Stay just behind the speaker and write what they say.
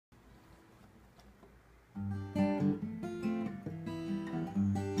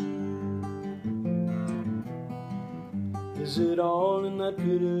Is it all in that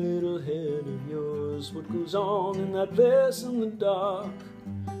pretty little head of yours? What goes on in that place in the dark?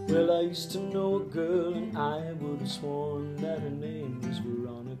 Well, I used to know a girl and I would have sworn that her name was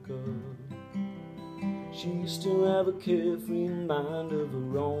Veronica. She used to have a carefree mind of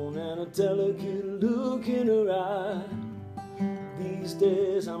her own and a delicate look in her eye. These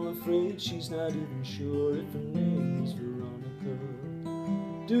days I'm afraid she's not even sure if her name is Veronica.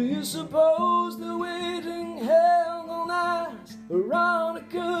 Do you suppose the waiting held on eyes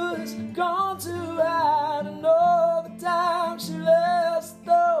Veronica's gone to hide? And all the time she left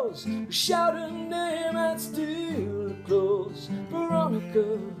those who shout her name and steal her clothes.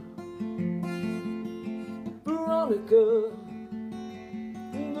 Veronica, Veronica,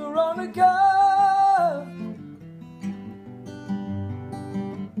 Veronica.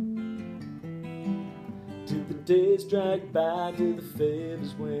 Did the days drag by, did the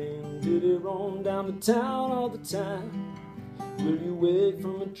favors wane? Did it roam down the town all the time? Will you wake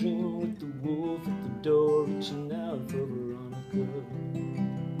from a dream with the wolf at the door reaching out for Veronica?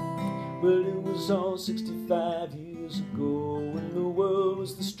 Well, it was all 65 years ago when the world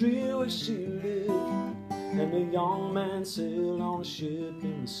was the street where she lived, and a young man sailed on a ship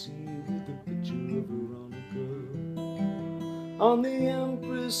in the sea with a picture of Veronica on the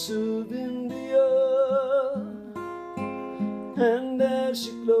Empress of India. And as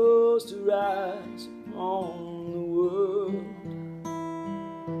she closed her eyes on the world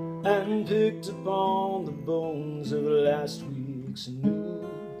and picked upon the bones of last week's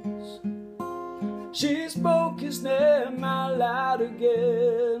news, she spoke his name out loud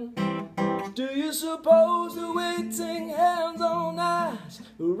again. Do you suppose the waiting hands on eyes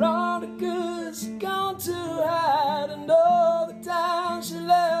Veronica's gone to hide? And all the time she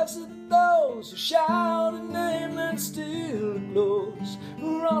laughs at those who shout her name and steal her clothes.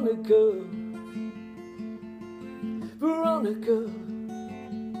 Veronica, Veronica,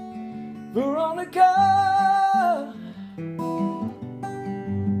 Veronica.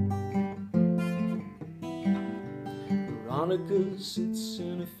 Veronica sits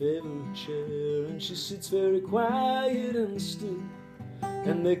in a favorite chair, and she sits very quiet and still,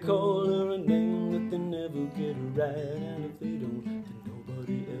 and they call her a name that they never get right, and if they don't, then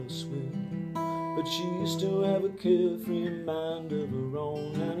nobody else will. But she used to have a carefree mind of her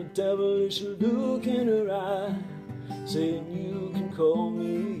own and a devilish look in her eye, saying you can call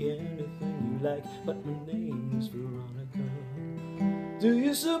me anything you like, but my name is Veronica. Do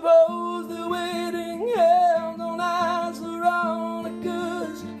you suppose the waiting held on eyes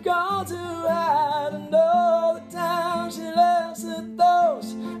Veronica's gone to hide? And all the time she laughs at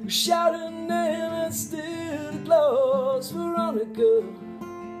those who shout her name and steal her clothes. Veronica,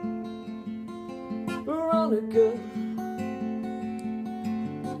 Veronica.